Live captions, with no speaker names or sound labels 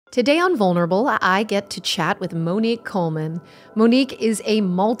Today on Vulnerable, I get to chat with Monique Coleman. Monique is a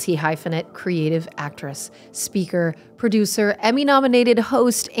multi-hyphenate creative actress, speaker, producer, Emmy Nominated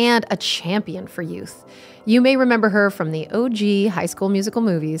host, and a champion for youth. You may remember her from the OG High School Musical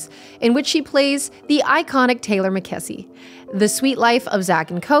movies, in which she plays the iconic Taylor McKessie, The Sweet Life of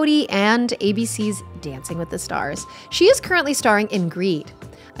Zack and Cody, and ABC's Dancing with the Stars. She is currently starring in Greed,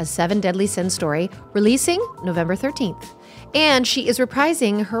 a 7 Deadly Sins story, releasing November 13th. And she is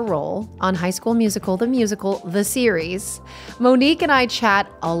reprising her role on High School Musical, the series. Monique and I chat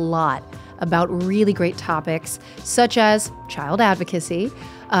a lot about really great topics, such as child advocacy,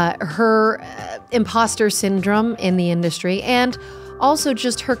 her imposter syndrome in the industry, and also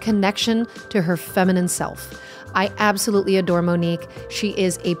just her connection to her feminine self. I absolutely adore Monique. She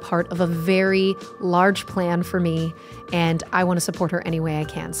is a part of a very large plan for me, and I want to support her any way I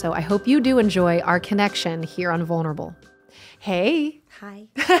can. So I hope you do enjoy our connection here on Vulnerable. Hey. Hi.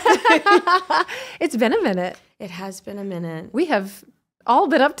 It's been a minute. It has been a minute. We have all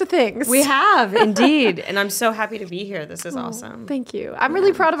been up to things. We have, indeed. And I'm so happy to be here. This is awesome. Thank you. I'm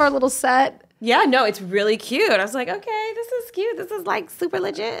really proud of our little set. Yeah, no, it's really cute. I was like, okay, this is cute. This is like super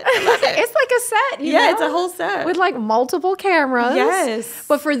legit. I love it. It's like a set, you know? It's a whole set. With like multiple cameras. Yes.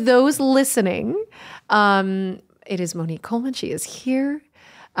 But for those listening, it is Monique Coleman. She is here.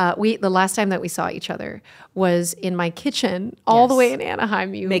 The last time that we saw each other was in my kitchen all the way in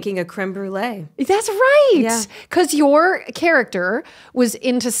Anaheim. You making a creme brulee. That's right. Yeah. Because your character was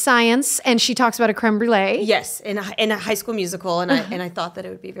into science and she talks about a creme brulee. Yes, in a High School Musical. And I thought that it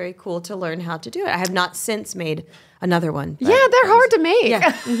would be very cool to learn how to do it. I have not since made another one. Yeah, they're hard to make.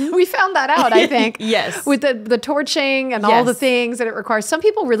 Yeah. We found that out, I think. Yes. With the torching and all the things that it requires. Some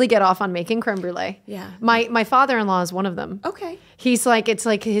people really get off on making creme brulee. Yeah. My father-in-law is one of them. Okay. He's so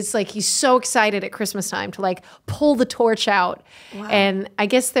excited at Christmas time to like pull the torch out. Wow. And I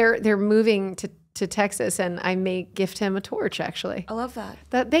guess they're moving to Texas, and I may gift him a torch, actually. I love that.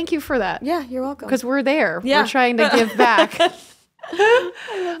 Thank you for that. Yeah, you're welcome. Because we're there. Yeah. We're trying to give back. I love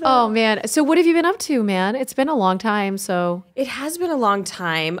that. Oh, man. So what have you been up to, man? It's been a long time, so. It has been a long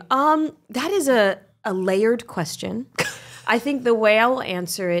time. That is a layered question. I think the way I will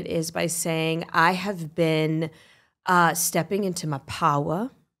answer it is by saying I have been stepping into my power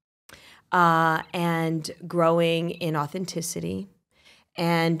and growing in authenticity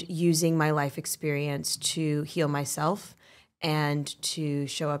and using my life experience to heal myself and to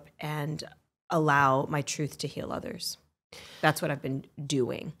show up and allow my truth to heal others. That's what I've been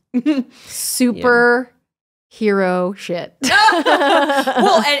doing. Super hero shit.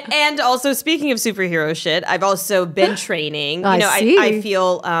 Well, and also speaking of superhero shit, I've also been training. I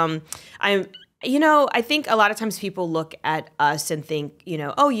feel I think a lot of times people look at us and think,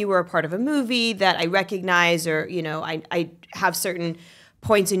 oh, you were a part of a movie that I recognize, or, I have certain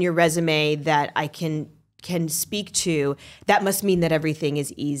points in your resume that I can speak to. That must mean that everything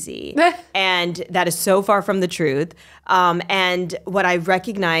is easy. And that is so far from the truth. And what I've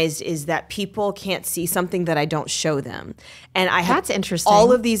recognized is that people can't see something that I don't show them. And I have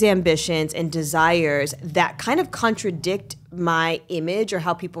all of these ambitions and desires that kind of contradict my image or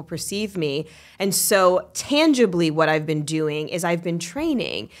how people perceive me. And so tangibly what I've been doing is I've been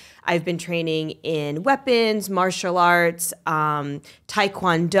training. I've been training in weapons, martial arts,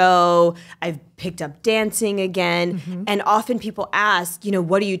 taekwondo. I've picked up dancing again. Mm-hmm. And often people ask,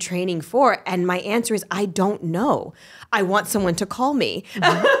 what are you training for? And my answer is, I don't know. I want someone to call me.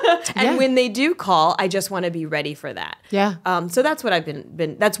 Mm-hmm. And when they do call, I just want to be ready for that. Yeah. So that's what I've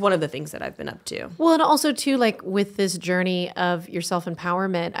been that's one of the things that I've been up to. Well, and also too, like with this journey of your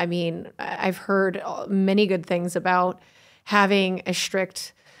self-empowerment, I mean, I've heard many good things about having a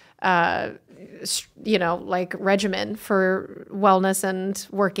strict regimen for wellness and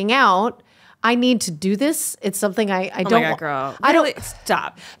working out. I need to do this. It's something I don't. Oh my God, girl! I don't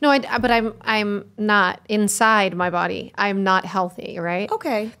stop. No, but I'm not inside my body. I'm not healthy, right?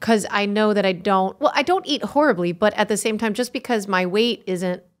 Okay. Because I know that I don't eat horribly, but at the same time, just because my weight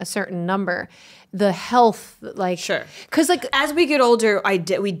isn't a certain number, the health, sure. Because as we get older, I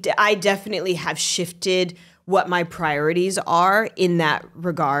definitely have shifted what my priorities are in that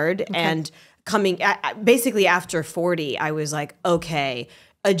regard. Okay. And basically after 40, I was like, okay,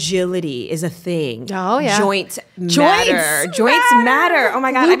 agility is a thing. Oh yeah, joints matter. Oh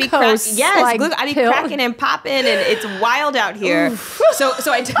my God, Glucose, I'd be cracking and popping, and it's wild out here. So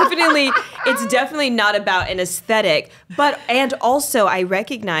it's definitely not about an aesthetic, and also I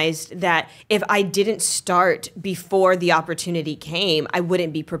recognized that if I didn't start before the opportunity came, I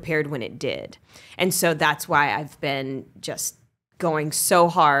wouldn't be prepared when it did, and so that's why I've been just going so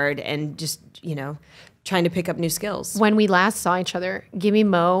hard and just trying to pick up new skills. When we last saw each other, Gimme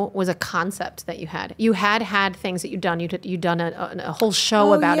Mo was a concept that you had. You had things that you'd done. You'd done a whole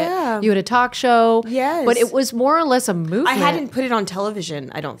show about it. You had a talk show. Yes. But it was more or less a movement. I hadn't put it on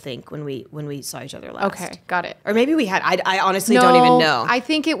television, I don't think, when we saw each other last. Okay, got it. Or maybe we had. I honestly don't even know. I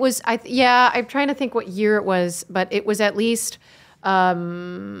think it was, I'm trying to think what year it was, but it was at least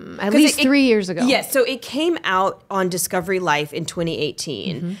 3 years ago. Yes, so it came out on Discovery Life in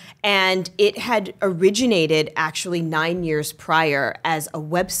 2018, and it had originated actually 9 years prior as a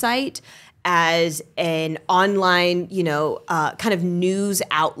website, as an online, kind of news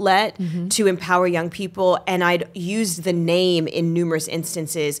outlet to empower young people. And I'd used the name in numerous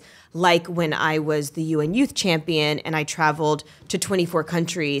instances, like when I was the UN Youth Champion and I traveled to 24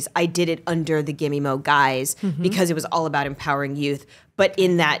 countries. I did it under the Gimme Mo guise because it was all about empowering youth. But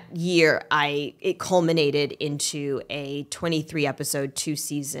in that year, it culminated into a 23-episode,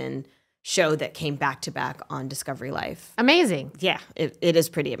 2-season show that came back to back on Discovery Life. Amazing. Yeah, it is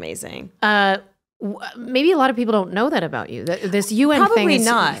pretty amazing. Maybe a lot of people don't know that about you. This UN thing is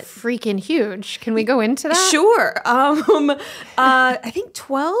freaking huge. Can we go into that? Sure. I think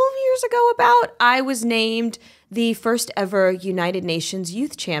 12 years ago I was named the first ever United Nations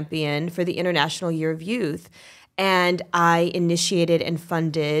Youth Champion for the International Year of Youth. And I initiated and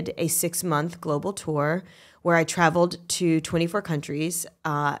funded a 6-month global tour where I traveled to 24 countries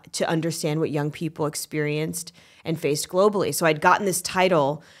to understand what young people experienced and faced globally. So I'd gotten this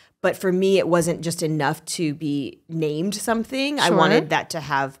title, but for me, it wasn't just enough to be named something. Sure. I wanted that to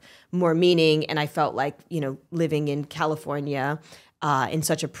have more meaning, and I felt like, living in California in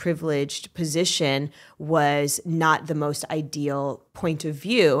such a privileged position was not the most ideal point of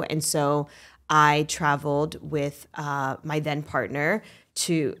view. And so I traveled with my then partner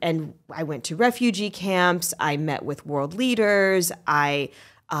and I went to refugee camps. I met with world leaders. I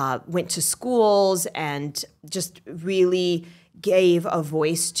went to schools and just really gave a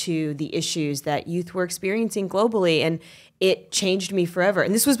voice to the issues that youth were experiencing globally. And it changed me forever.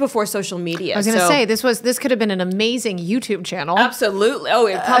 And this was before social media. I was going to say, this could have been an amazing YouTube channel. Absolutely. Oh,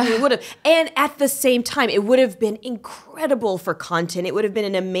 it probably would have. And at the same time, it would have been incredible for content. It would have been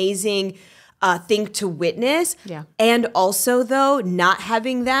an amazing thing to witness. Yeah. And also, though, not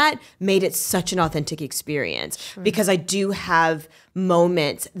having that made it such an authentic experience. Sure. Because I do have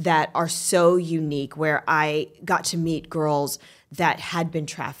moments that are so unique where I got to meet girls that had been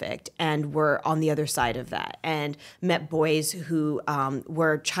trafficked and were on the other side of that, and met boys who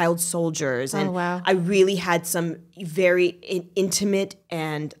were child soldiers. And wow. I really had some very intimate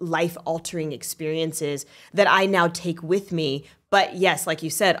and life-altering experiences that I now take with me. But yes, like you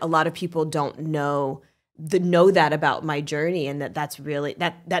said, a lot of people don't know that about my journey, and that's really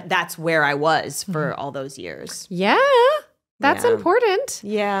that's where I was for all those years. Yeah, that's important.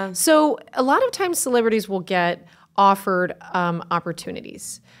 Yeah. So a lot of times celebrities will get offered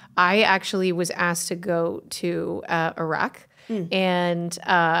opportunities. I actually was asked to go to Iraq. And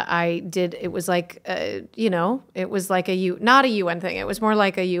I did. It was like, it was like not a UN thing. It was more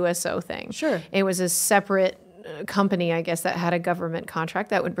like a USO thing. Sure. It was a separate company, I guess, that had a government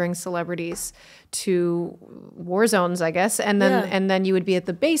contract that would bring celebrities to war zones, I guess. And then you would be at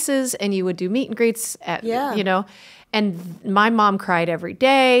the bases and you would do meet and greets at, and my mom cried every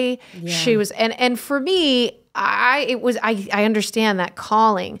day. Yeah. She was, and for me, I understand that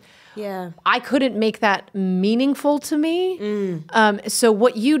calling. Yeah. I couldn't make that meaningful to me. So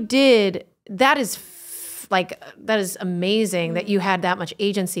what you did, that is amazing that you had that much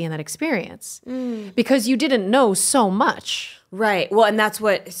agency in that experience because you didn't know so much. Right. Well, and that's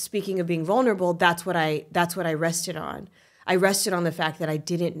what, speaking of being vulnerable, that's what I rested on. I rested on the fact that I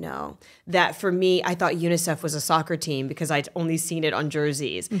didn't know. That for me, I thought UNICEF was a soccer team because I'd only seen it on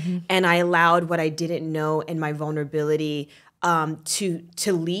jerseys. And I allowed what I didn't know and my vulnerability to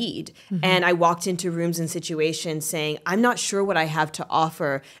lead. And I walked into rooms and situations saying, I'm not sure what I have to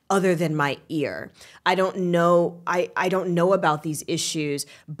offer other than my ear. I don't know. I don't know about these issues,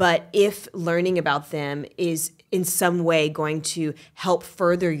 but if learning about them is in some way going to help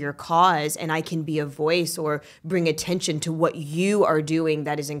further your cause and I can be a voice or bring attention to what you are doing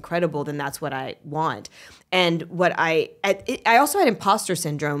that is incredible, then that's what I want. And I also had imposter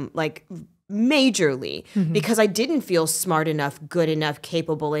syndrome, like majorly, because I didn't feel smart enough, good enough,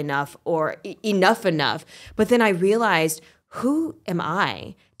 capable enough, or enough. But then I realized, who am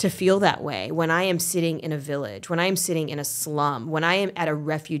I to feel that way when I am sitting in a village, when I am sitting in a slum, when I am at a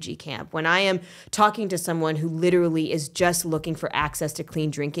refugee camp, when I am talking to someone who literally is just looking for access to clean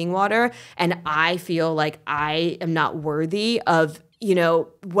drinking water, and I feel like I am not worthy of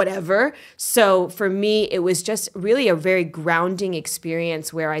whatever. So for me, it was just really a very grounding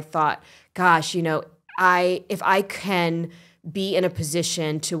experience where I thought, gosh, if I can be in a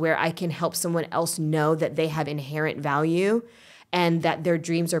position to where I can help someone else know that they have inherent value and that their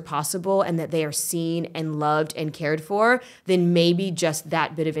dreams are possible and that they are seen and loved and cared for, then maybe just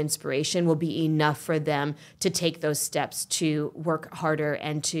that bit of inspiration will be enough for them to take those steps to work harder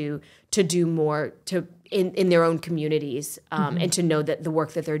and to do more in their own communities, and to know that the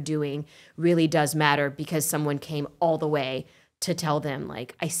work that they're doing really does matter because someone came all the way to tell them,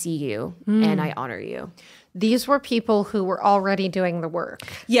 like, I see you and I honor you. These were people who were already doing the work.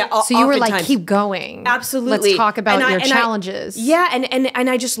 Yeah. So you were like, keep going. Absolutely. Let's talk about your challenges. And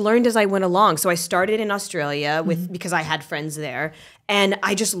I just learned as I went along. So I started in Australia because I had friends there. And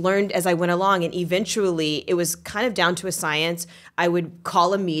I just learned as I went along. And eventually it was kind of down to a science. I would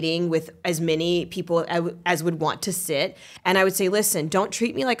call a meeting with as many people as would want to sit. And I would say, listen, don't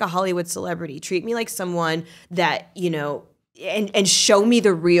treat me like a Hollywood celebrity. Treat me like someone that, you know, and show me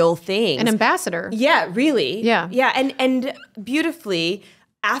the real thing. An ambassador. Yeah, really. Yeah. Yeah. And beautifully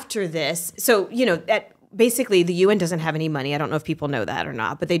after this, so, you know, basically the UN doesn't have any money. I don't know if people know that or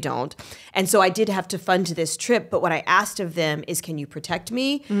not, but they don't. And so I did have to fund this trip. But what I asked of them is, can you protect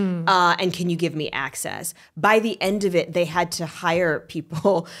me? And can you give me access? By the end of it, they had to hire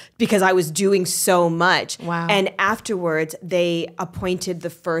people because I was doing so much. Wow. And afterwards, they appointed the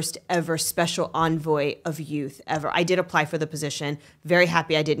first ever special envoy of youth ever. I did apply for the position. Very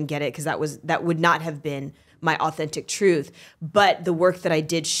happy I didn't get it because that would not have been my authentic truth. But the work that I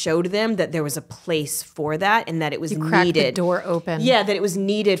did showed them that there was a place for that and that it was needed. You cracked the door open. Yeah, that it was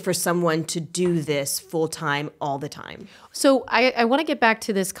needed for someone to do this full time all the time. So I want to get back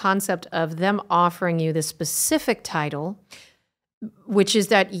to this concept of them offering you this specific title, which is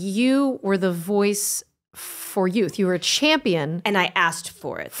that you were the voice for youth. You were a champion. And I asked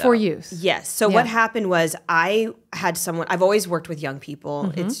for it, though. For youth. Yes. So what happened was I had someone, I've always worked with young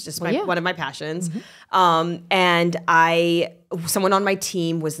people. It's just one of my passions. And someone on my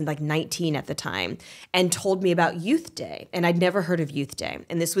team was like 19 at the time and told me about Youth Day. And I'd never heard of Youth Day.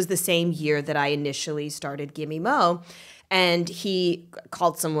 And this was the same year that I initially started Gimme Mo. And he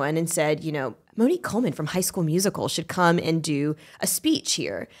called someone and said, you know, Monique Coleman from High School Musical should come and do a speech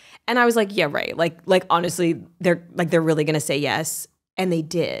here. And I was like, yeah, right. Like honestly, they're really going to say yes. And they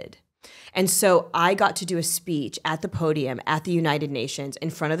did. And so I got to do a speech at the podium at the United Nations in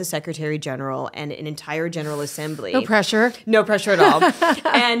front of the Secretary General and an entire General Assembly. No pressure. No pressure at all.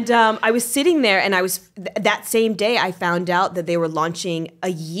 And I was sitting there and that same day I found out that they were launching a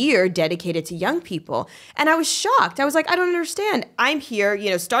year dedicated to young people. And I was shocked. I was like, I don't understand. I'm here,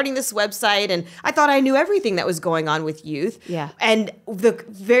 you know, starting this website and I thought I knew everything that was going on with youth. Yeah. And the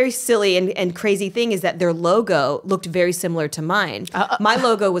very silly and crazy thing is that their logo looked very similar to mine. My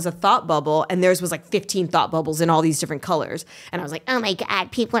logo was a thought bubble. And theirs was like 15 thought bubbles in all these different colors. And I was like, oh my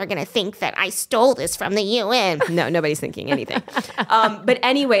God, people are going to think that I stole this from the UN. No, nobody's thinking anything. But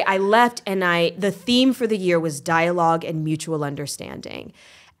anyway, I left and the theme for the year was dialogue and mutual understanding.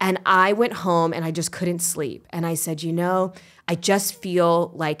 And I went home and I just couldn't sleep. And I said, you know, I just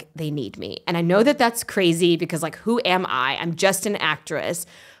feel like they need me. And I know that that's crazy because like, who am I? I'm just an actress.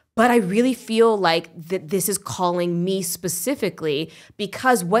 But I really feel like that this is calling me specifically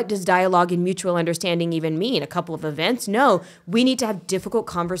because what does dialogue and mutual understanding even mean? A couple of events? No, we need to have difficult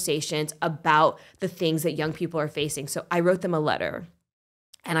conversations about the things that young people are facing. So I wrote them a letter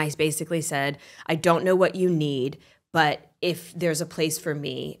and I basically said, I don't know what you need, but if there's a place for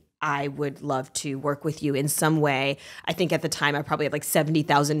me, I would love to work with you in some way. I think at the time I probably had like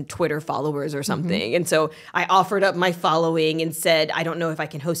 70,000 Twitter followers or something. And so I offered up my following and said, I don't know if I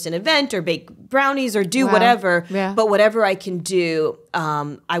can host an event or bake brownies or do whatever, but whatever I can do,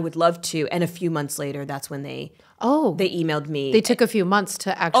 I would love to. And a few months later, that's when they emailed me. They took a few months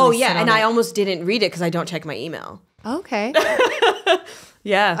to actually I almost didn't read it because I don't check my email. Okay.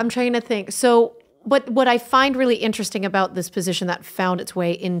 Yeah. I'm trying to think. So but what I find really interesting about this position that found its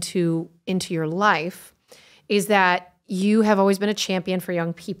way into your life is that you have always been a champion for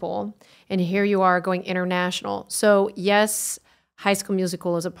young people, and here you are going international. So yes, High School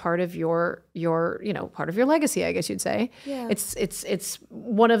Musical is a part of your part of your legacy, I guess you'd say. Yeah. It's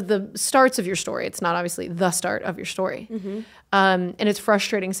one of the starts of your story. It's not obviously the start of your story, and it's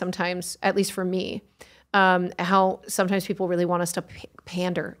frustrating sometimes, at least for me. How sometimes people really want us to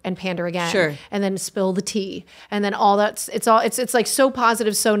pander again, and then spill the tea, and then all that's it's like so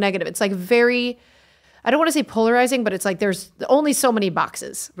positive, so negative. It's like very, I don't want to say polarizing, but it's like there's only so many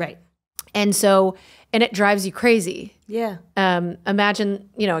boxes, right? And it drives you crazy. Yeah. Imagine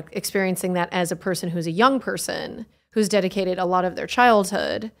experiencing that as a person who's a young person who's dedicated a lot of their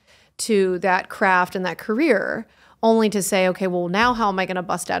childhood to that craft and that career, only to say, okay, well, now how am I going to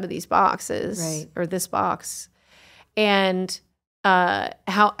bust out of these boxes or this box? And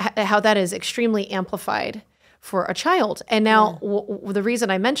how that is extremely amplified for a child. And now the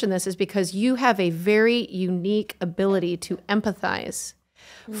reason I mention this is because you have a very unique ability to empathize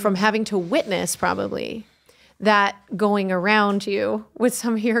from having to witness probably that going around you with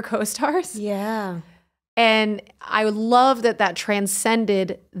some of your co-stars. Yeah. And I love that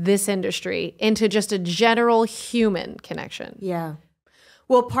transcended this industry into just a general human connection. Yeah.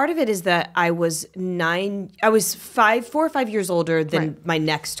 Well, part of it is that I was 4 or 5 years older than my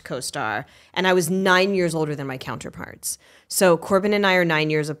next co-star, and I was 9 years older than my counterparts. So Corbin and I are 9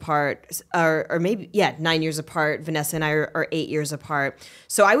 years apart, or maybe, 9 years apart. Vanessa and I are 8 years apart.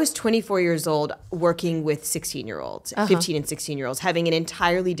 So I was 24 years old working with 16-year-olds, 15 and 16-year-olds, having an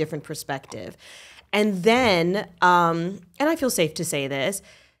entirely different perspective. And then, and I feel safe to say this,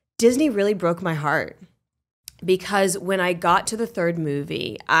 Disney really broke my heart. Because when I got to the third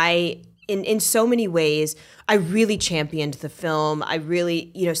movie, in so many ways, I really championed the film. I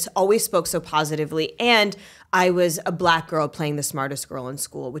really, always spoke so positively. And I was a Black girl playing the smartest girl in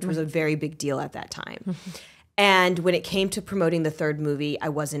school, which was a very big deal at that time. And when it came to promoting the third movie, I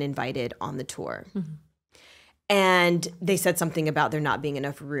wasn't invited on the tour. And they said something about there not being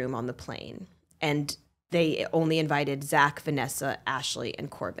enough room on the plane. And they only invited Zach, Vanessa, Ashley, and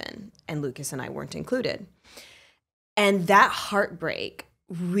Corbin. And Lucas and I weren't included. And that heartbreak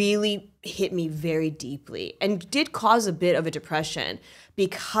really hit me very deeply and did cause a bit of a depression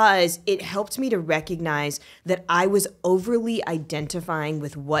because it helped me to recognize that I was overly identifying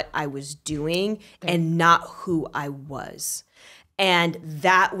with what I was doing and not who I was. And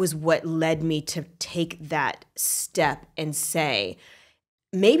that was what led me to take that step and say,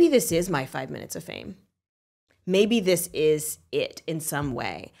 maybe this is my 5 minutes of fame. Maybe this is it in some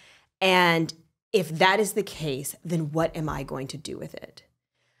way. And if that is the case, then what am I going to do with it?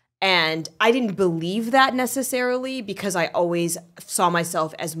 And I didn't believe that necessarily because I always saw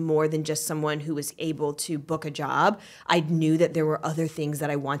myself as more than just someone who was able to book a job. I knew that there were other things that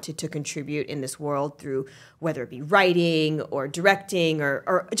I wanted to contribute in this world through whether it be writing or directing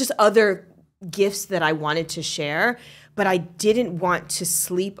or just other gifts that I wanted to share. But I didn't want to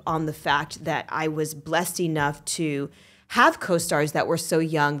sleep on the fact that I was blessed enough to have co-stars that were so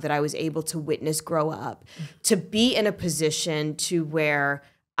young that I was able to witness grow up, to be in a position to where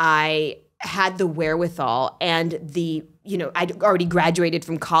I had the wherewithal and I'd already graduated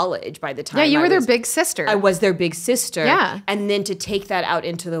from college by the time. Yeah, you were their big sister. I was their big sister. Yeah. And then to take that out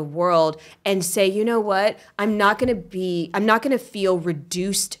into the world and say, you know what? I'm not going to feel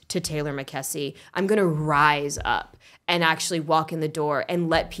reduced to Taylor McKessie. I'm going to rise up and actually walk in the door and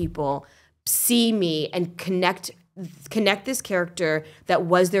let people see me and connect this character that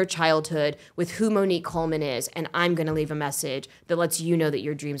was their childhood with who Monique Coleman is, and I'm going to leave a message that lets you know that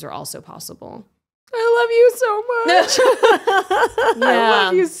your dreams are also possible. I love you so much. I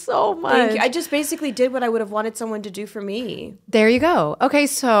love you so much. Thank you. I just basically did what I would have wanted someone to do for me. There you go. Okay,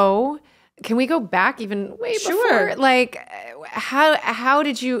 so can we go back even way before? Like, how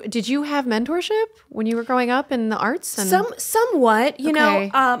did you have mentorship when you were growing up in the arts? And somewhat,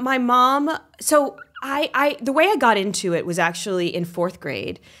 my mom. So the way I got into it was actually in fourth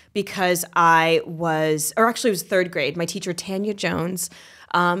grade because it was third grade. My teacher, Tanya Jones,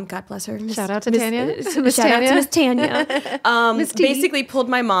 God bless her. Shout out to Tanya. Miss Tanya. Basically pulled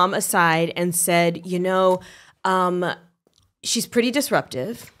my mom aside and said, she's pretty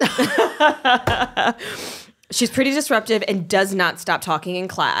disruptive. She's pretty disruptive and does not stop talking in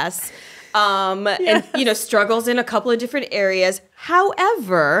class. And struggles in a couple of different areas.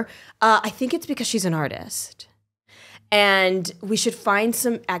 However, I think it's because she's an artist. And we should find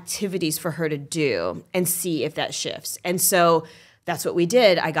some activities for her to do and see if that shifts. And so that's what we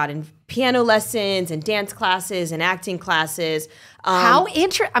did. I got in piano lessons and dance classes and acting classes.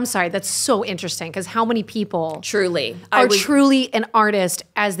 I'm sorry, that's so interesting because how many people truly are truly an artist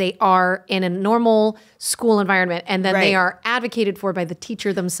as they are in a normal school environment and then they are advocated for by the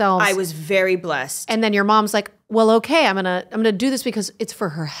teacher themselves. I was very blessed. And then your mom's like, well, okay, I'm gonna do this because it's for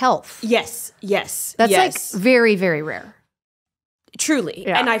her health. Yes. That's like very, very rare. Truly.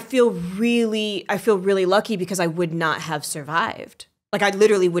 Yeah. And I feel really lucky because I would not have survived. Like I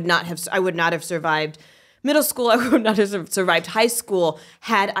literally would not have survived middle school. I would not have survived high school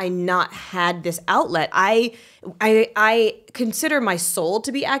had I not had this outlet. I consider my soul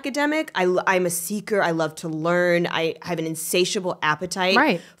to be academic. I'm a seeker. I love to learn. I have an insatiable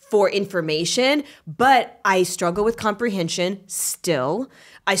appetite for information, but I struggle with comprehension still.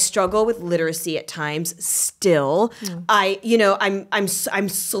 I struggle with literacy at times still. I'm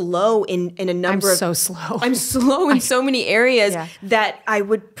slow in a number of... I'm so slow. I'm slow in so many areas that I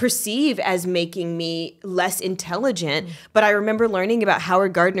would perceive as making me less intelligent. But I remember learning about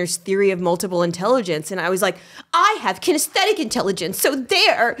Howard Gardner's theory of multiple intelligence. And I was like, I have kinesthetic intelligence. So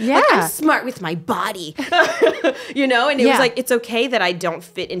there, like, I'm smart with my body, you know? And it was like, it's okay that I don't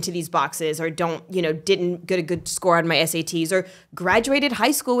fit into these boxes or didn't get a good score on my SATs or graduated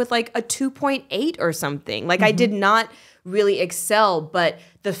high school with like a 2.8 or something. Like I did not really excel, but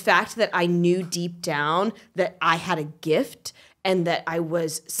the fact that I knew deep down that I had a gift and that I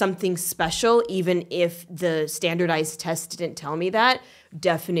was something special, even if the standardized test didn't tell me that,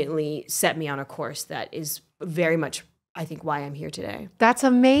 definitely set me on a course that is very much, I think, why I'm here today. That's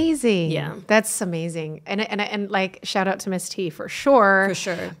amazing. Yeah. That's amazing. And like, shout out to Miss T for sure. For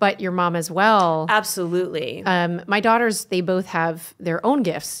sure. But your mom as well. Absolutely. My daughters, they both have their own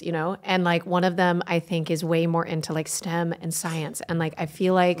gifts, you know, and like one of them I think is way more into like STEM and science. And like, I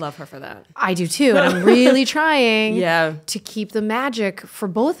feel like love her for that. I do too. And I'm really trying to keep the magic for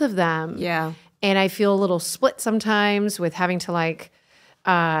both of them. Yeah. And I feel a little split sometimes with having to like,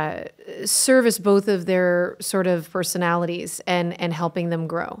 service both of their sort of personalities and helping them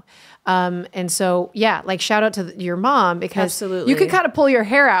grow. And so, like shout out to your mom because you could kind of pull your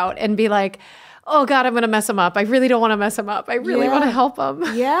hair out and be like, oh God, I'm going to mess him up. I really don't want to mess him up. I really want to help him.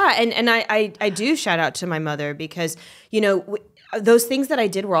 Yeah. And I do shout out to my mother because, those things that I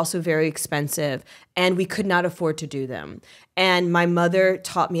did were also very expensive and we could not afford to do them. And my mother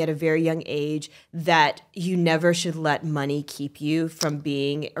taught me at a very young age that you never should let money keep you from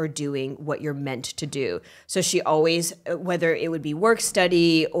being or doing what you're meant to do. So she always, whether it would be work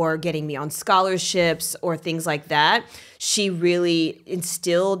study or getting me on scholarships or things like that, she really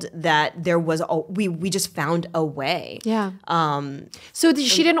instilled that there was we just found a way. Yeah. So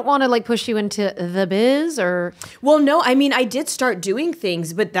she didn't want to like push you into the biz or? Well, no. I mean, I did start doing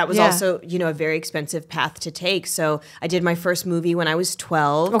things, but that was also, a very expensive path to take. So I did my first movie when I was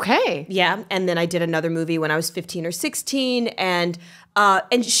 12. Okay. Yeah. And then I did another movie when I was 15 or 16. And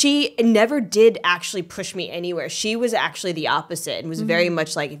she never did actually push me anywhere. She was actually the opposite and was very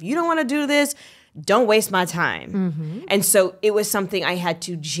much like, if you don't want to do this, don't waste my time. Mm-hmm. And so it was something I had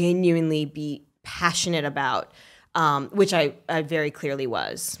to genuinely be passionate about, which I very clearly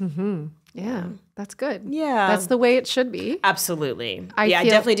was. Mm-hmm. Yeah, that's good. Yeah. That's the way it should be. Absolutely. I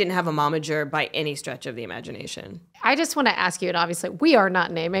definitely didn't have a momager by any stretch of the imagination. I just want to ask you, and obviously we are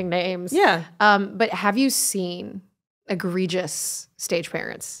not naming names. Yeah. But have you seen egregious stage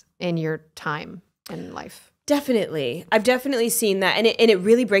parents in your time in life? Definitely. I've definitely seen that. And it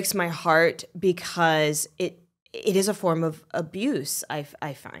really breaks my heart because it is a form of abuse, I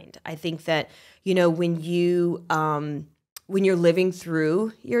find. I think that, when you're living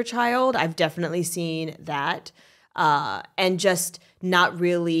through your child, I've definitely seen that. And just not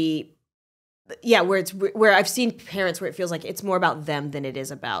really, where I've seen parents where it feels like it's more about them than it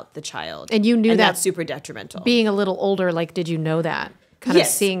is about the child. And you knew that's super detrimental. Being a little older, like, did you know that? Kind of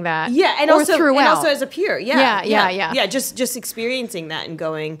seeing that. Yeah, and also as a peer. Yeah. Just experiencing that and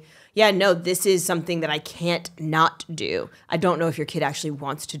going, no, this is something that I can't not do. I don't know if your kid actually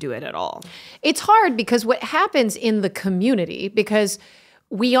wants to do it at all. It's hard because what happens in the community, because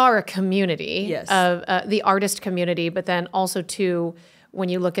we are a community of the artist community, but then also too, when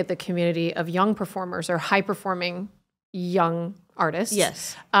you look at the community of young performers or high performing young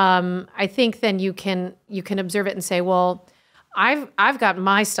artists, I think then you can observe it and say, well, I've got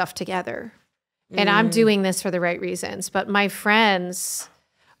my stuff together and I'm doing this for the right reasons, but my friends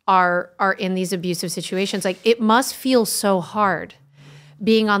are in these abusive situations. Like, it must feel so hard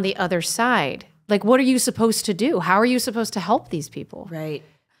being on the other side. Like, what are you supposed to do? How are you supposed to help these people? Right.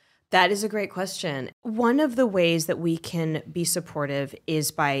 That is a great question. One of the ways that we can be supportive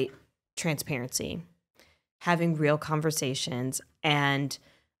is by transparency, having real conversations and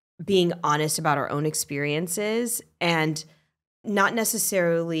being honest about our own experiences and not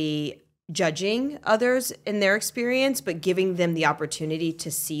necessarily judging others in their experience, but giving them the opportunity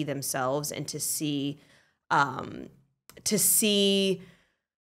to see themselves and to see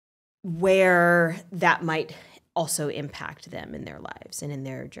where that might also impact them in their lives and in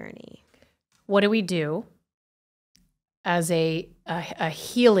their journey. What do we do as a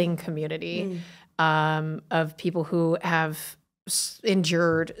healing community of people who have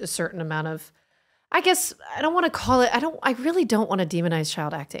endured a certain amount of, I guess I don't want to call it, I really don't want to demonize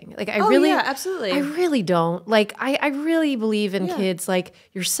child acting. Like, absolutely. I really don't. Like, I really believe in kids like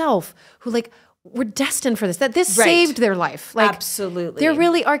yourself who like were destined for this, that this saved their life. Like, absolutely. There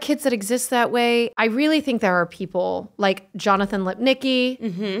really are kids that exist that way. I really think there are people like Jonathan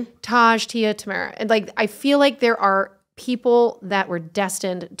Lipnicki, Taj, Tia, Tamara. And like, I feel like there are people that were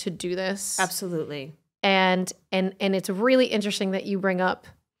destined to do this. Absolutely. And it's really interesting that you bring up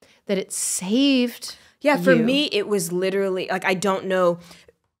that it saved for me, it was literally, like, I don't know.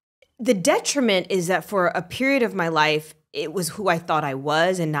 The detriment is that for a period of my life, it was who I thought I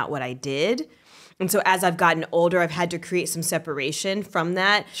was and not what I did. And so as I've gotten older, I've had to create some separation from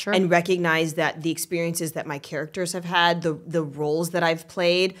that and recognize that the experiences that my characters have had, the roles that I've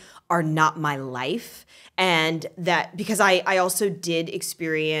played are not my life. And that because I also did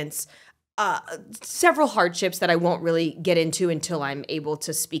experience several hardships that I won't really get into until I'm able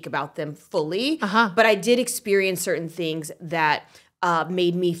to speak about them fully. But I did experience certain things that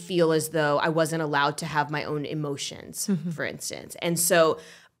made me feel as though I wasn't allowed to have my own emotions, for instance. And so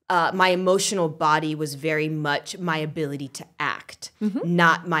my emotional body was very much my ability to act,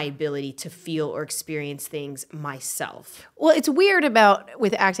 not my ability to feel or experience things myself. Well, it's weird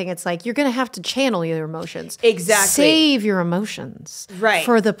with acting. It's like you're going to have to channel your emotions. Exactly. Save your emotions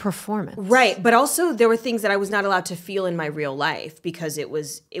for the performance. Right. But also there were things that I was not allowed to feel in my real life because it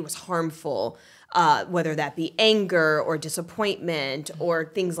was harmful, whether that be anger or disappointment or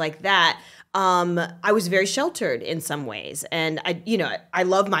things like that. I was very sheltered in some ways. And I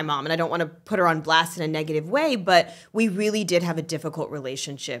love my mom and I don't want to put her on blast in a negative way, but we really did have a difficult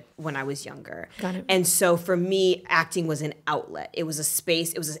relationship when I was younger. Got it. And so for me, acting was an outlet. It was a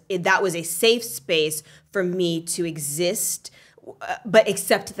space. That was a safe space for me to exist, but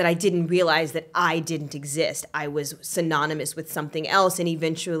except that I didn't realize that I didn't exist. I was synonymous with something else. And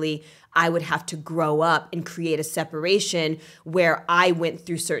eventually I would have to grow up and create a separation where I went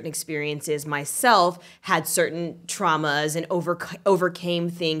through certain experiences myself, had certain traumas, and overcame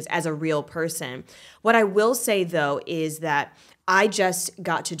things as a real person. What I will say, though, is that I just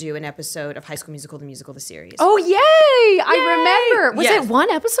got to do an episode of High School Musical, the series. Oh, yay! I remember. Was it one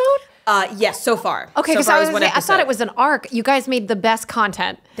episode? Yes, so far. Okay, because I thought it was an arc. You guys made the best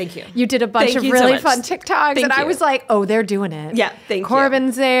content. Thank you. You did a bunch of really fun TikToks, and I was like, oh, they're doing it. Yeah, thank you.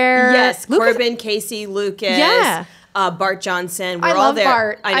 Corbin's there. Yes, Corbin, Casey, Lucas, Bart Johnson. We're all there.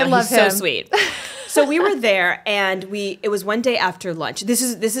 Bart. I know, love he's him. so sweet. So we were there, and it was one day after lunch. This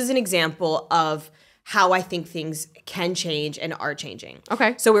is an example of how I think things can change and are changing.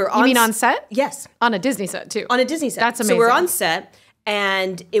 Okay. So we were on. You mean on set? Yes. On a Disney set, too. On a Disney set. That's amazing. So we're on set.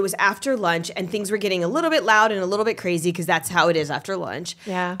 And it was after lunch, and things were getting a little bit loud and a little bit crazy because that's how it is after lunch.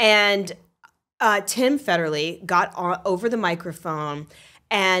 Yeah. And Tim Federle got over the microphone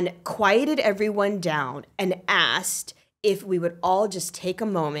and quieted everyone down and asked if we would all just take a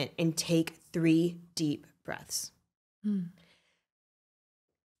moment and take 3 deep breaths.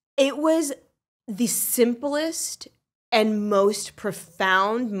 It was the simplest and most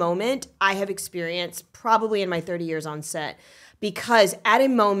profound moment I have experienced probably in my 30 years on set. Because at a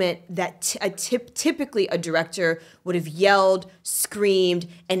moment that typically a director would have yelled, screamed,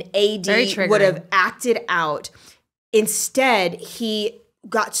 and AD would have acted out. Instead, he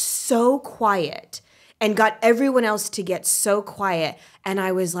got so quiet and got everyone else to get so quiet. And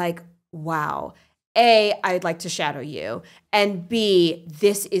I was like, wow. A, I'd like to shadow you. And B,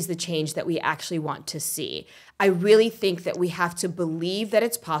 this is the change that we actually want to see. I really think that we have to believe that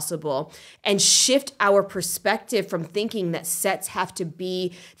it's possible and shift our perspective from thinking that sets have to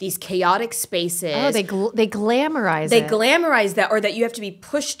be these chaotic spaces. Oh, they glamorize it. They glamorize that, or that you have to be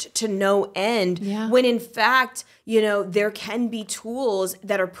pushed to no end. Yeah. When in fact, there can be tools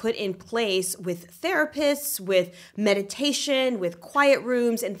that are put in place with therapists, with meditation, with quiet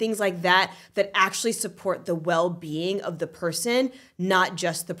rooms and things like that actually support the well-being of the person, not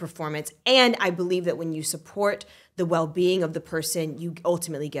just the performance. And I believe that when you support the well-being of the person, you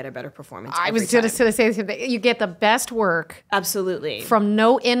ultimately get a better performance. I was just going to say the same thing. You get the best work. Absolutely. From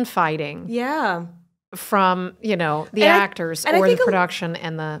no infighting. Yeah. From, the actors or the production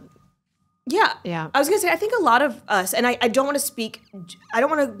and the... Yeah. I was going to say, I think a lot of us, and I don't want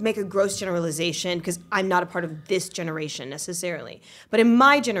to make a gross generalization because I'm not a part of this generation necessarily. But in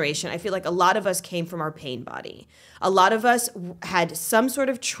my generation, I feel like a lot of us came from our pain body. A lot of us had some sort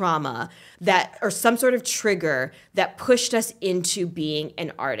of trauma or some sort of trigger that pushed us into being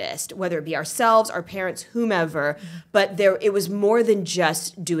an artist, whether it be ourselves, our parents, whomever. But it was more than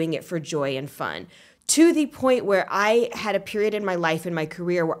just doing it for joy and fun. to the point where I had a period in my life, in my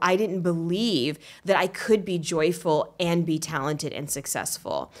career, where I didn't believe that I could be joyful and be talented and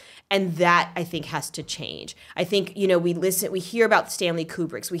successful. And that, I think, has to change. I think, we hear about Stanley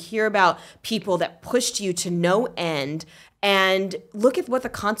Kubrick's, we hear about people that pushed you to no end, and look at what the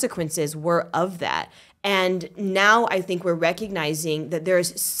consequences were of that. And now I think we're recognizing that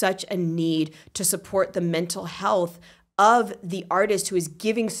there's such a need to support the mental health of the artist who is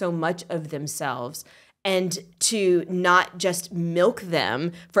giving so much of themselves, and to not just milk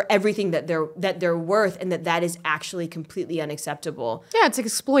them for everything that they're worth, and that is actually completely unacceptable. Yeah, it's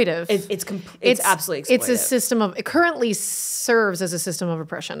exploitive. It's absolutely exploitive. It's a system it currently serves as a system of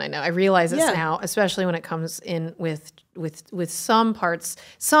oppression. I know. I realize this now, especially when it comes in with some parts,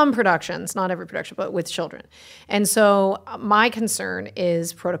 some productions, not every production, but with children. And so my concern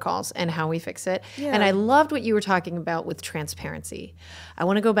is protocols and how we fix it. Yeah. And I loved what you were talking about with transparency. I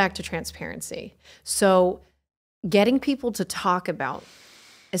want to go back to transparency. So getting people to talk about,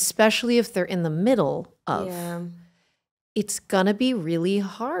 especially if they're in the middle of, it's going to be really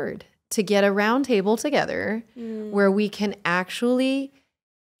hard to get a round table together where we can actually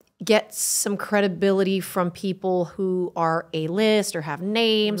get some credibility from people who are A-list or have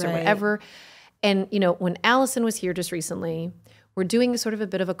names or whatever. And, when Allison was here just recently, we're doing sort of a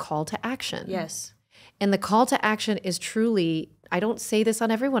bit of a call to action. Yes. And the call to action is truly, I don't say this on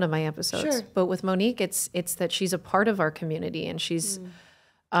every one of my episodes, but with Monique, it's that she's a part of our community, and she's,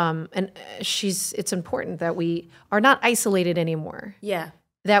 it's important that we are not isolated anymore. Yeah.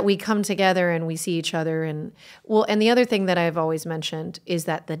 That we come together and we see each other. And the other thing that I've always mentioned is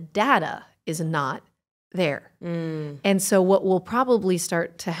that the data is not there. And so what will probably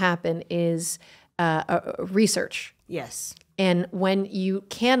start to happen is research. Yes. And when you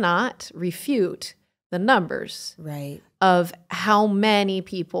cannot refute the numbers of how many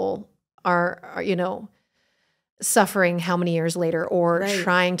people are suffering how many years later, or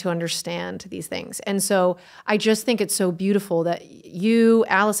trying to understand these things. And so I just think it's so beautiful that you,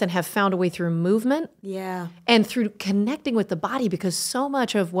 Allison, have found a way through movement and through connecting with the body, because so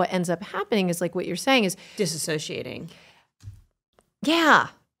much of what ends up happening is like what you're saying is disassociating. Yeah.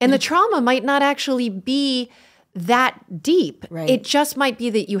 And the trauma might not actually be that deep. It just might be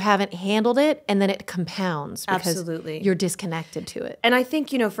that you haven't handled it, and then it compounds because you're disconnected to it. And I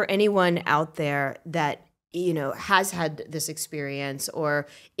think, for anyone out there that has had this experience or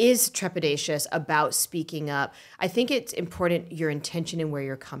is trepidatious about speaking up, I think it's important your intention and where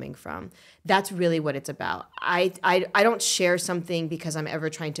you're coming from. That's really what it's about. I don't share something because I'm ever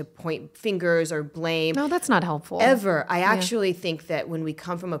trying to point fingers or blame. No, that's not helpful. Ever. I actually think that when we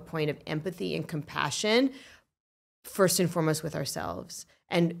come from a point of empathy and compassion, first and foremost with ourselves,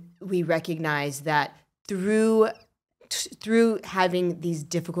 and we recognize that through having these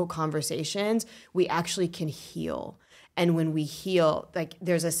difficult conversations, we actually can heal. And when we heal, like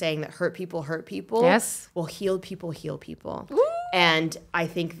there's a saying that hurt people hurt people. Yes. Well, healed people heal people. Ooh. And I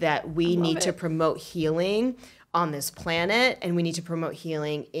think that we need to promote healing on this planet, and we need to promote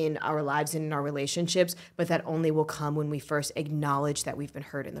healing in our lives and in our relationships, but that only will come when we first acknowledge that we've been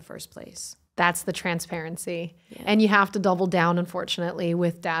hurt in the first place. That's the transparency. Yeah. And you have to double down, unfortunately,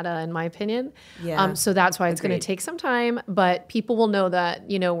 with data, in my opinion. Yeah. So that's why it's going to take some time, but people will know that,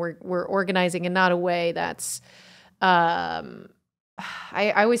 we're organizing in not a way that's, I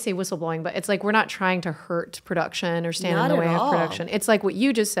always say whistleblowing, but it's like we're not trying to hurt production or stand in the way of production. It's like what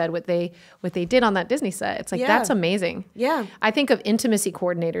you just said, what they did on that Disney set. It's like, that's amazing. Yeah. I think of intimacy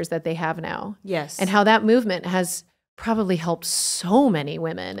coordinators that they have now. Yes. And how that movement has probably helped so many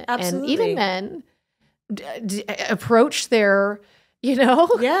women. Absolutely. And even men approach their,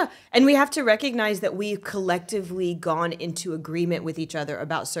 Yeah. And we have to recognize that we've collectively gone into agreement with each other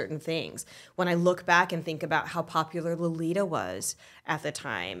about certain things. When I look back and think about how popular Lolita was at the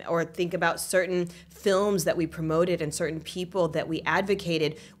time, or think about certain films that we promoted and certain people that we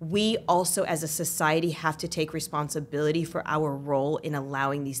advocated, we also as a society have to take responsibility for our role in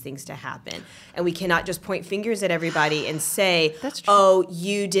allowing these things to happen. And we cannot just point fingers at everybody and say, oh,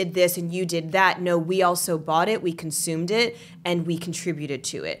 you did this and you did that. No, we also bought it, we consumed it, and we contributed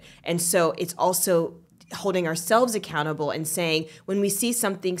to it. And so it's also holding ourselves accountable and saying, when we see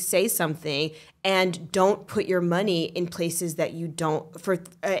something, say something, and don't put your money in places that you don't,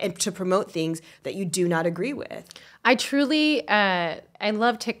 and to promote things that you do not agree with. I truly, I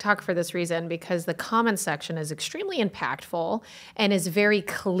love TikTok for this reason, because the comment section is extremely impactful and is very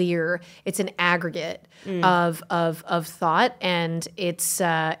clear. It's an aggregate of thought, and it's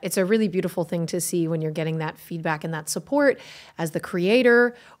a really beautiful thing to see when you're getting that feedback and that support as the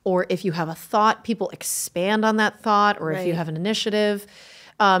creator, or if you have a thought, people expand on that thought, or if you have an initiative.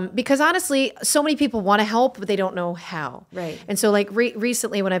 Because honestly, so many people want to help, but they don't know how. Right. And so like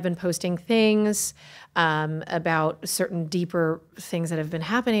recently when I've been posting things about certain deeper things that have been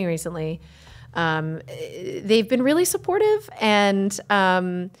happening recently, they've been really supportive, and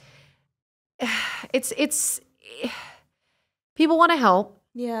it's people want to help.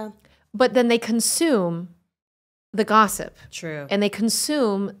 Yeah. But then they consume the gossip. True. And they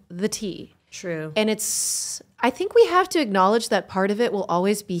consume the tea. True. And I think we have to acknowledge that part of it will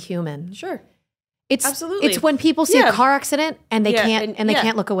always be human. Sure. Absolutely. It's when people see a car accident and they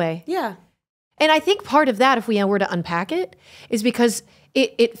can't look away. Yeah. And I think part of that, if we were to unpack it, is because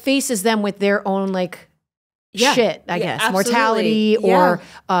it faces them with their own shit, I guess. Absolutely. Mortality or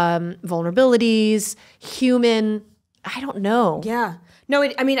vulnerabilities, human, I don't know. Yeah. No,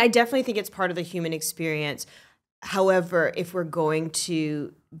 I definitely think it's part of the human experience. However, if we're going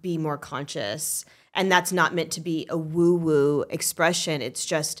to be more conscious, and that's not meant to be a woo-woo expression, it's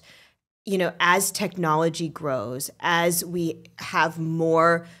just, as technology grows, as we have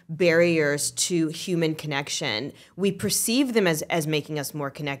more barriers to human connection, we perceive them as making us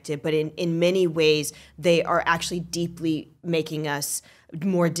more connected, but in many ways, they are actually deeply making us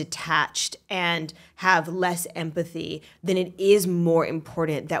more detached and have less empathy. Then it is more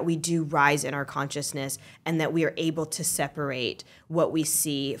important that we do rise in our consciousness and that we are able to separate what we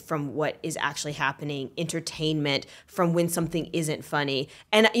see from what is actually happening, entertainment from when something isn't funny.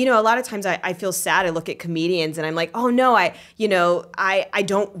 And, a lot of times I feel sad. I look at comedians and I'm like, oh no, I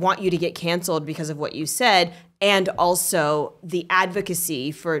don't want you to get canceled because of what you said. And also the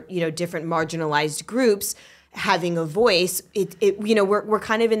advocacy for, different marginalized groups having a voice, we're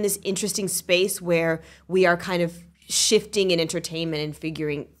kind of in this interesting space where we are kind of shifting in entertainment and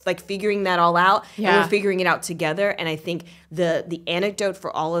figuring that all out. Yeah. And we're figuring it out together. And I think the antidote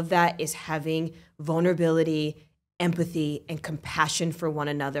for all of that is having vulnerability, empathy, and compassion for one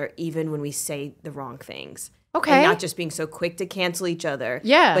another, even when we say the wrong things. Okay. And not just being so quick to cancel each other,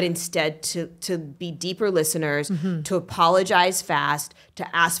 but instead to be deeper listeners, to apologize fast,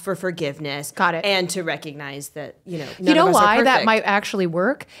 to ask for forgiveness. Got it. And to recognize that, none You know of us are why perfect. that might actually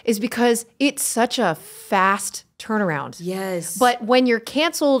work is because it's such a fast turnaround. Yes. But when you're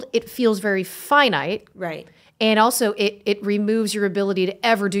canceled, it feels very finite. Right. And also it removes your ability to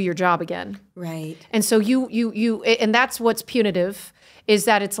ever do your job again. Right. And so and that's what's punitive, is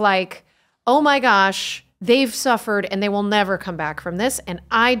that it's like, oh my gosh, they've suffered and they will never come back from this. And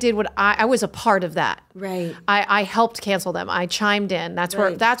I did what I was a part of that. Right. I helped cancel them. I chimed in. That's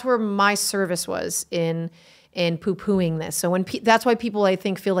where my service was in poo-pooing this. So that's why people, I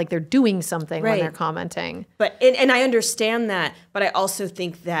think, feel like they're doing something when they're commenting. But and I understand that, but I also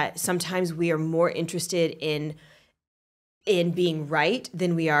think that sometimes we are more interested in being right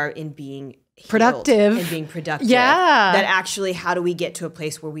than we are in being productive and being productive. Yeah. That actually, how do we get to a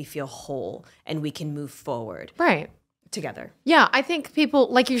place where we feel whole and we can move forward? Right. Together. Yeah, I think people,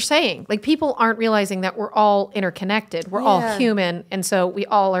 like you're saying, people aren't realizing that we're all interconnected. We're all human, and so we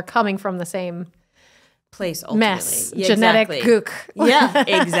all are coming from the same place, ultimately. Mess, genetic gook. Yeah,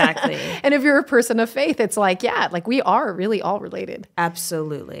 exactly. And if you're a person of faith, it's we are really all related.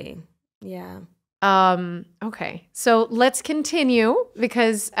 Absolutely. Yeah. Okay, so let's continue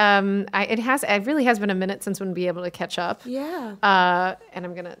because it really has been a minute since we'll be able to catch up. Yeah. And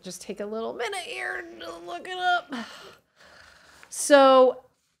I'm gonna just take a little minute here to look it up.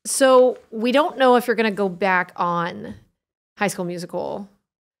 So we don't know if you're gonna go back on High School Musical,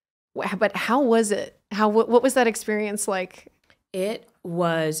 but how was it? What was that experience like? It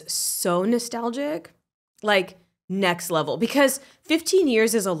was so nostalgic, next level, because 15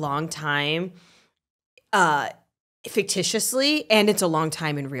 years is a long time. Fictitiously, and it's a long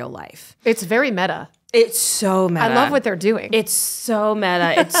time in real life. It's very meta. It's so meta. I love what they're doing. It's so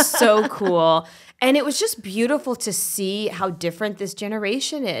meta. It's so cool. And it was just beautiful to see how different this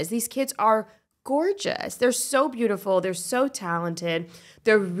generation is. These kids are gorgeous. They're so beautiful. They're so talented.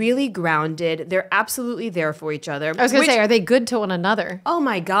 They're really grounded. They're absolutely there for each other. I was going to say, are they good to one another? Oh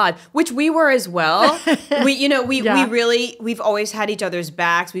my God, which we were as well. We've always had each other's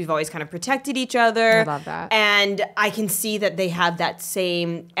backs. We've always kind of protected each other. I love that. And I can see that they have that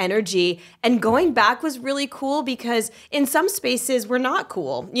same energy. And going back was really cool because in some spaces we're not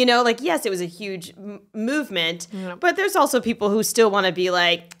cool. Yes, it was a huge movement, but there's also people who still want to be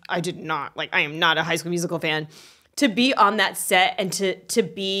like, I am not a High School Musical fan. To be on that set and to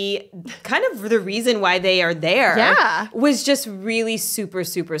be kind of the reason why they are there was just really super,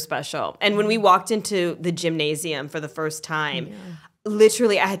 super special. And when we walked into the gymnasium for the first time,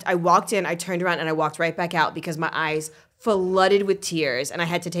 literally I walked in, I turned around and I walked right back out because my eyes flooded with tears and I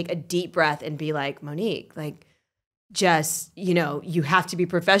had to take a deep breath and be like, Monique, just, you have to be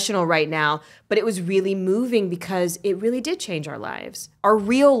professional right now. But it was really moving because it really did change our lives. Our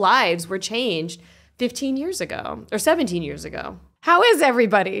real lives were changed 15 years ago or 17 years ago. How is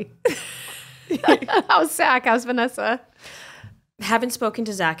everybody? How's Zach? How's Vanessa? Haven't spoken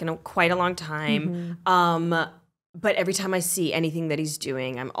to Zach in quite a long time. But every time I see anything that he's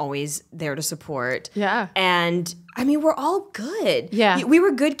doing, I'm always there to support. Yeah. And I mean, we're all good. Yeah. We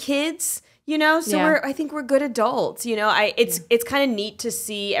were good kids, so I think we're good adults. It's kind of neat to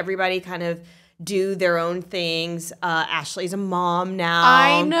see everybody kind of do their own things. Ashley's a mom now.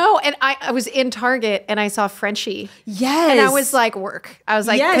 I know. And I was in Target and I saw Frenchie. Yes. And I was like, work. I was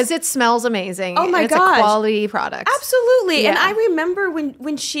like, because it smells amazing. Oh my gosh. It's a quality product. Absolutely. Yeah. And I remember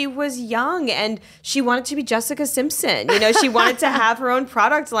when she was young and she wanted to be Jessica Simpson. She wanted to have her own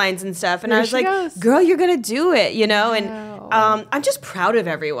product lines and stuff. And I was like, girl, you're going to do it, And I'm just proud of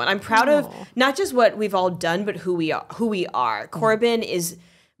everyone. I'm proud of not just what we've all done, but who we are. Corbin is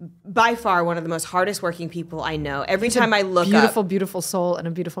by far one of the most hardest working people I know. Every time I look up. Beautiful soul and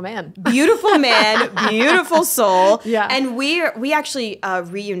a beautiful man. Beautiful man, beautiful soul. Yeah. And we actually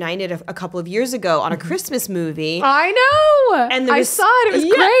reunited a couple of years ago on a Christmas movie. I know. And I saw it. It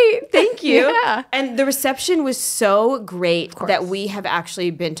was great. Thank you. Yeah. And the reception was so great that we have actually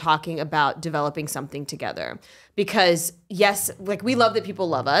been talking about developing something together. Because yes, like we love that people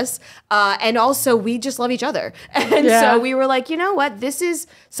love us, and also we just love each other. And so we were like, you know what? This is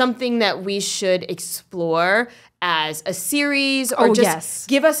something that we should explore as a series, or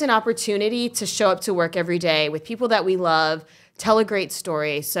give us an opportunity to show up to work every day with people that we love, tell a great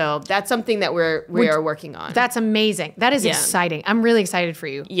story. So that's something that we are working on. That's amazing. That is exciting. I'm really excited for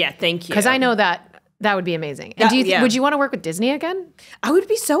you. Yeah, thank you. Because I know that would be amazing. And would you want to work with Disney again? I would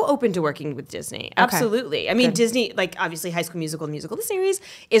be so open to working with Disney. Okay. Absolutely. I mean, Disney, like obviously High School Musical, the series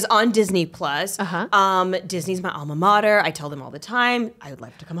is on Disney Plus. Disney's my alma mater. I tell them all the time, I would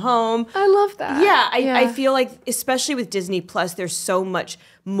like to come home. I love that. Yeah. I feel like, especially with Disney Plus, there's so much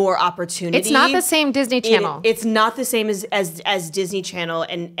more opportunity. It's not the same Disney Channel. It's not the same as Disney Channel.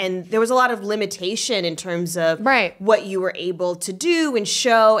 And there was a lot of limitation in terms of what you were able to do and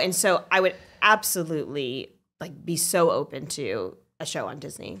show. And so I would absolutely be so open to a show on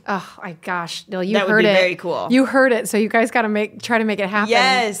Disney. Oh my gosh, no, you that heard would be it. Very cool. You heard it, so you guys got to try to make it happen.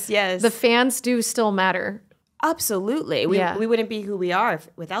 Yes. The fans do still matter. Absolutely. We wouldn't be who we are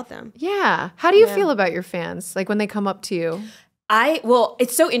without them. Yeah. How do you feel about your fans? Like when they come up to you?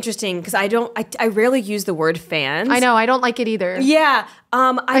 It's so interesting because I rarely use the word fans. I know, I don't like it either. Yeah.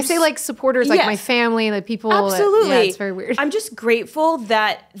 I say like supporters, like my family, the people. Absolutely. It's very weird. I'm just grateful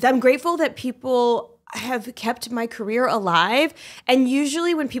that people have kept my career alive. And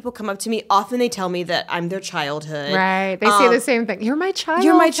usually when people come up to me, often they tell me that I'm their childhood. Right. They say the same thing. You're my childhood.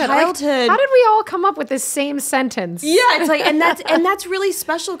 You're my childhood. Like, how did we all come up with this same sentence? Yeah, it's like, and that's really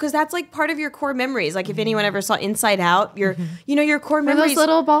special because that's like part of your core memories. Like if anyone ever saw Inside Out, your core memories. We're those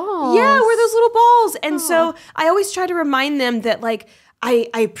little balls. Yeah, we're those little balls. And so I always try to remind them that like, I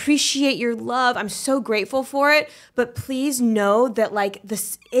appreciate your love. I'm so grateful for it. But please know that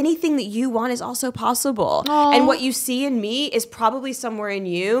anything that you want is also possible. Aww. And what you see in me is probably somewhere in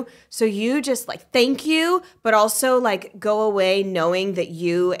you. So you just thank you, but also go away knowing that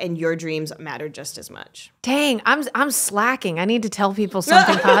you and your dreams matter just as much. Dang, I'm slacking. I need to tell people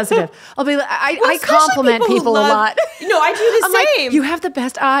something positive. I'll be like, I compliment people a lot. No, I do the same. Like, you have the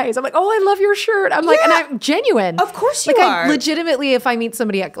best eyes. I'm like, oh, I love your shirt. I'm like, and I'm genuine. Of course you are. I legitimately, if I meet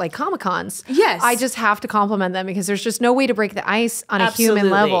somebody at Comic-Cons, I just have to compliment them because there's just no way to break the ice on a human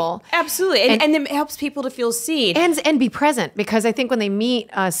level. Absolutely. And it helps people to feel seen. And be present, because I think when they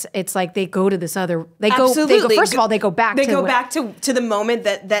meet us, it's like they go to this other, they go first of all, they go back to the moment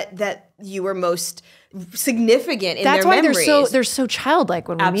that you were most significant in that's their why memories. they're so childlike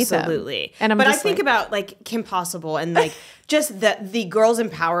when we meet them. Absolutely. And I think about Kim Possible and just the girls'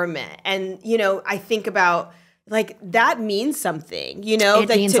 empowerment, and I think about that means something, It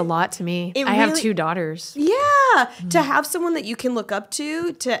means a lot to me. I have 2 daughters. Yeah. To have someone that you can look up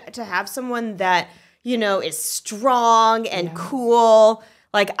to have someone that, is strong and cool.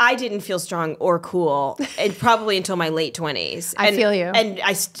 I didn't feel strong or cool, and probably until my late 20s. I feel you, and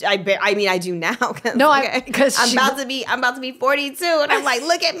I do now. No, because I'm about to be 42, and I'm like,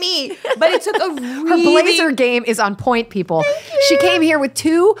 look at me. But it took a really, her blazer game is on point, people. She came here with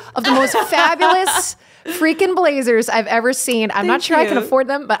 2 of the most fabulous freaking blazers I've ever seen. I'm not sure I can afford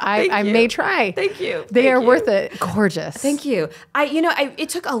them, but I may try. Thank you. They are worth it. Gorgeous. Thank you. It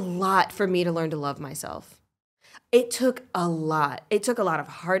took a lot for me to learn to love myself. It took a lot. It took a lot of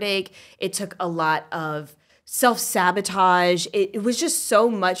heartache. It took a lot of self-sabotage. It was just so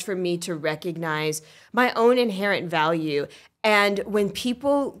much for me to recognize my own inherent value. And when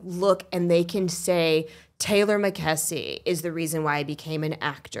people look and they can say, Taylor McKessie is the reason why I became an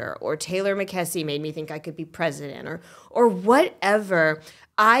actor, or Taylor McKessie made me think I could be president, or whatever,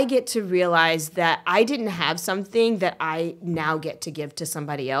 I get to realize that I didn't have something that I now get to give to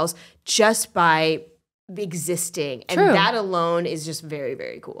somebody else just by existing. True. And that alone is just very,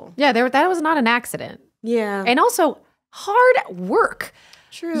 very cool. Yeah, that was not an accident. Yeah. And also hard work.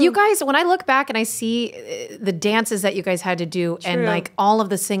 True. You guys, when I look back and I see the dances that you guys had to do and like all of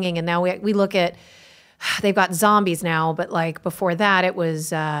the singing, and now we look at, they've got zombies now, but like before that it was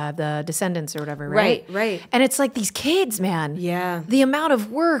the Descendants or whatever, right? Right. And it's like these kids, man. Yeah. The amount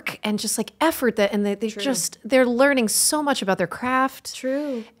of work and just like effort they're learning so much about their craft.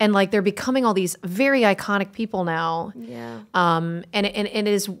 True. And like they're becoming all these very iconic people now. Yeah.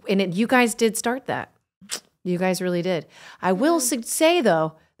 And you guys did start that. You guys really did. I will say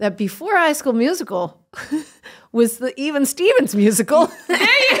though that before High School Musical was the Even Stevens musical.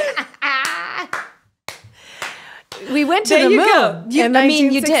 We went to the moon. Go. In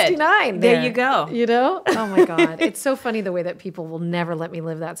 1969. You did. There you go. You know? Oh my God. It's so funny the way that people will never let me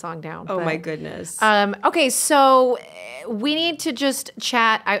live that song down. Oh my goodness. Okay, so we need to just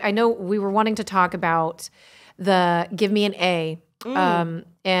chat. I know we were wanting to talk about the Give Me an A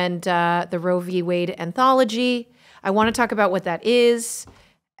and the Roe v. Wade anthology. I want to talk about what that is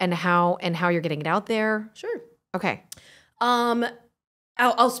and how you're getting it out there. Sure. Okay.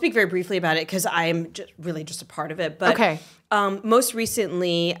 I'll speak very briefly about it because I'm really just a part of it. But okay. Most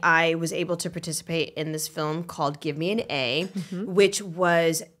recently, I was able to participate in this film called Give Me an A, which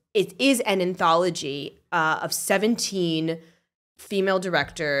is an anthology of 17 female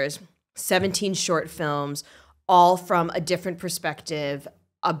directors, 17 short films, all from a different perspective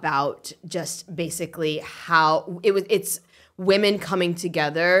about just basically how it's women coming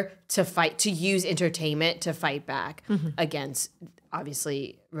together to use entertainment to fight back against,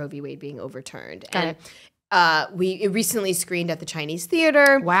 obviously, Roe v. Wade being overturned. It recently screened at the Chinese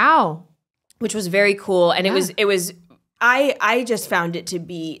Theater. Wow. Which was very cool. And I just found it to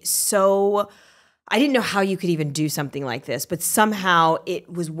be so, I didn't know how you could even do something like this, but somehow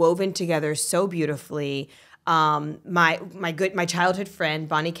it was woven together so beautifully. My childhood friend,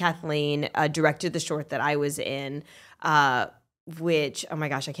 Bonnie Kathleen, directed the short that I was in, which, oh my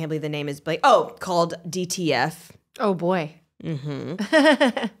gosh, I can't believe the name is called DTF. Oh boy.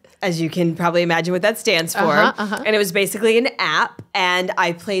 As you can probably imagine what that stands for. And it was basically an app, and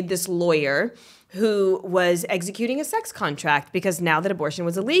I played this lawyer who was executing a sex contract because now that abortion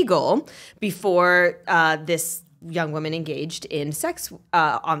was illegal, before this young woman engaged in sex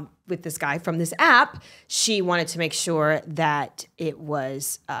with this guy from this app, she wanted to make sure that it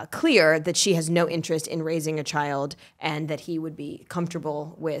was clear that she has no interest in raising a child and that he would be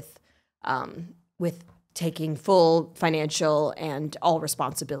comfortable with taking full financial and all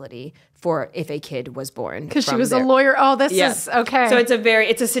responsibility for if a kid was born. Because she was a lawyer. Oh, this is okay. So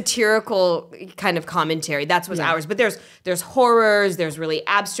it's a satirical kind of commentary. That's what's ours. But there's horrors, there's really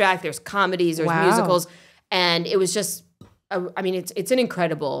abstract, there's comedies, there's musicals. And it was just, it's an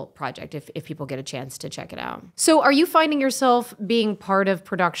incredible project if people get a chance to check it out. So are you finding yourself being part of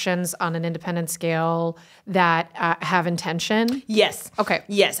productions on an independent scale that have intention? Yes. Okay.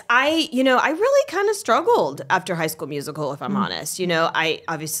 Yes. I really kind of struggled after High School Musical, if I'm honest. I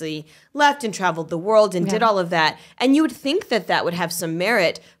obviously left and traveled the world and did all of that. And you would think that would have some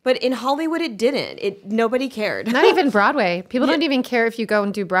merit, but in Hollywood it didn't. Nobody cared. Not even Broadway. People don't even care if you go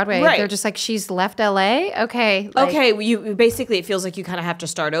and do Broadway. Right. They're just like, she's left LA? Okay. Okay. Basically, it feels like you kind of have to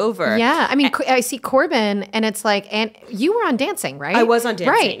start over. Yeah. I mean, I see Corbin, and it's like, and you were on Dancing, right? I was on Dancing.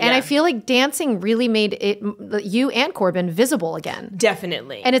 Right. And I feel like Dancing really made you and Corbin visible again.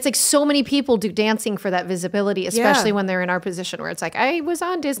 Definitely. And it's like so many people do Dancing for that visibility, especially when they're in our position where it's like, I was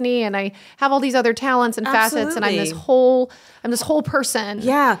on Disney and I have all these other talents and facets, and I'm this whole person.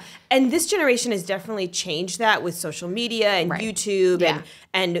 Yeah. And this generation has definitely changed that with social media and YouTube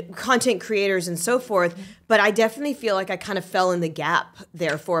and content creators and so forth. But I definitely feel like I kind of fell in the gap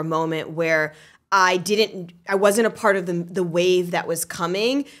there for a moment where I wasn't a part of the wave that was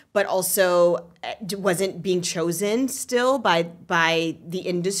coming, but also wasn't being chosen still by the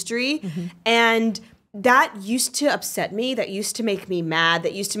industry. And that used to upset me. That used to make me mad.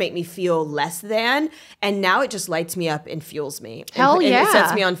 That used to make me feel less than. And now it just lights me up and fuels me. Hell yeah. And it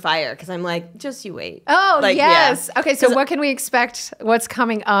sets me on fire because I'm like, just you wait. Oh, yes. Yeah. Okay, so what can we expect? What's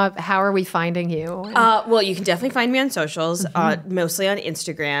coming up? How are we finding you? Well, you can definitely find me on socials, mostly on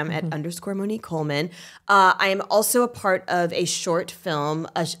Instagram at _Monique Coleman. I am also a part of a short film,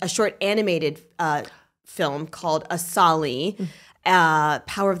 a short animated film called Asali,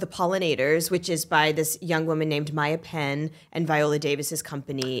 Power of the Pollinators, which is by this young woman named Maya Penn, and Viola Davis's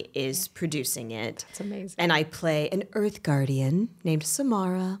company is producing it. That's amazing. And I play an Earth Guardian named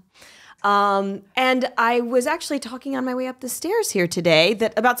Samara. And I was actually talking on my way up the stairs here today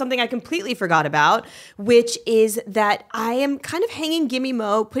about something I completely forgot about, which is that I am kind of putting Gimme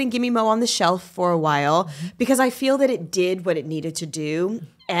Mo on the shelf for a while because I feel that it did what it needed to do,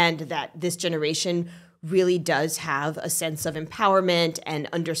 and that this generation really does have a sense of empowerment and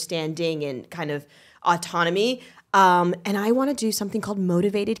understanding and kind of autonomy. And I want to do something called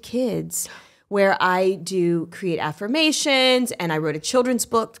Motivated Kids, where I do create affirmations, and I wrote a children's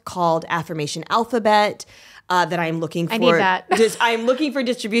book called Affirmation Alphabet that I'm looking for. I need that. I'm looking for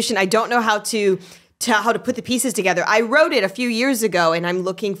distribution. I don't know how to put the pieces together. I wrote it a few years ago, and I'm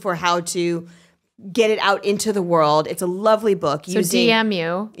looking for how to get it out into the world. It's a lovely book. So DM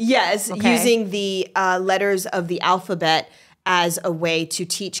you. Yes, okay. Using the letters of the alphabet as a way to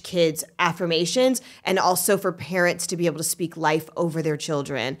teach kids affirmations, and also for parents to be able to speak life over their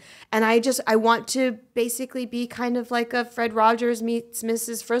children. And I want to basically be kind of like a Fred Rogers meets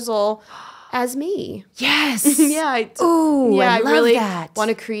Mrs. Frizzle as me. Yes. Yeah. I love really that. want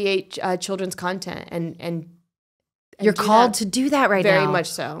to create children's content and you're called to do that right now. Very much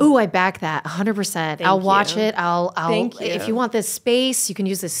so. Ooh, I back that 100%. I'll watch it. I'll Thank you. If you want this space, you can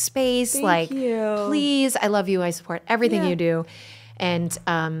use this space. Thank you. Please, I love you. I support everything you do. And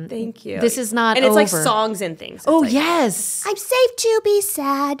thank you. This is not and it's over. like songs and things. It's yes. I'm safe to be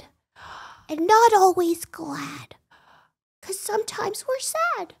sad and not always glad. Because sometimes we're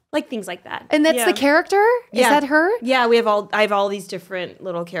sad. Like things like that. And that's the character? Is that her? Yeah, I have all these different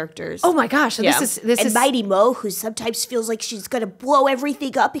little characters. Oh my gosh. So this is Mighty Mo, who sometimes feels like she's going to blow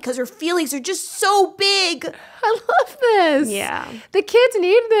everything up because her feelings are just so big. I love this. Yeah. The kids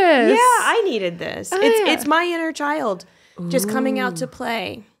need this. Yeah, I needed this. It's my inner child just coming out to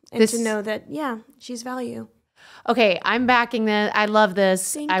play and to know that, she's value. Okay, I'm backing this. I love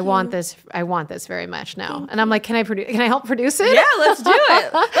this. Thank I you. want this. I want this very much now. And I'm like, can I help produce it? Yeah, let's do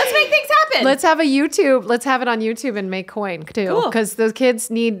it. Let's make things happen. Let's have Let's have it on YouTube and make coin too. Cool. Because those kids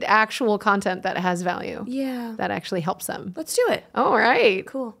need actual content that has value. Yeah. That actually helps them. Let's do it. All right.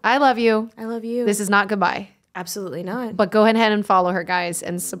 Cool. I love you. I love you. This is not goodbye. Absolutely not. But go ahead and follow her, guys,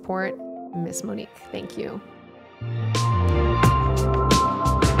 and support Miss Monique. Thank you.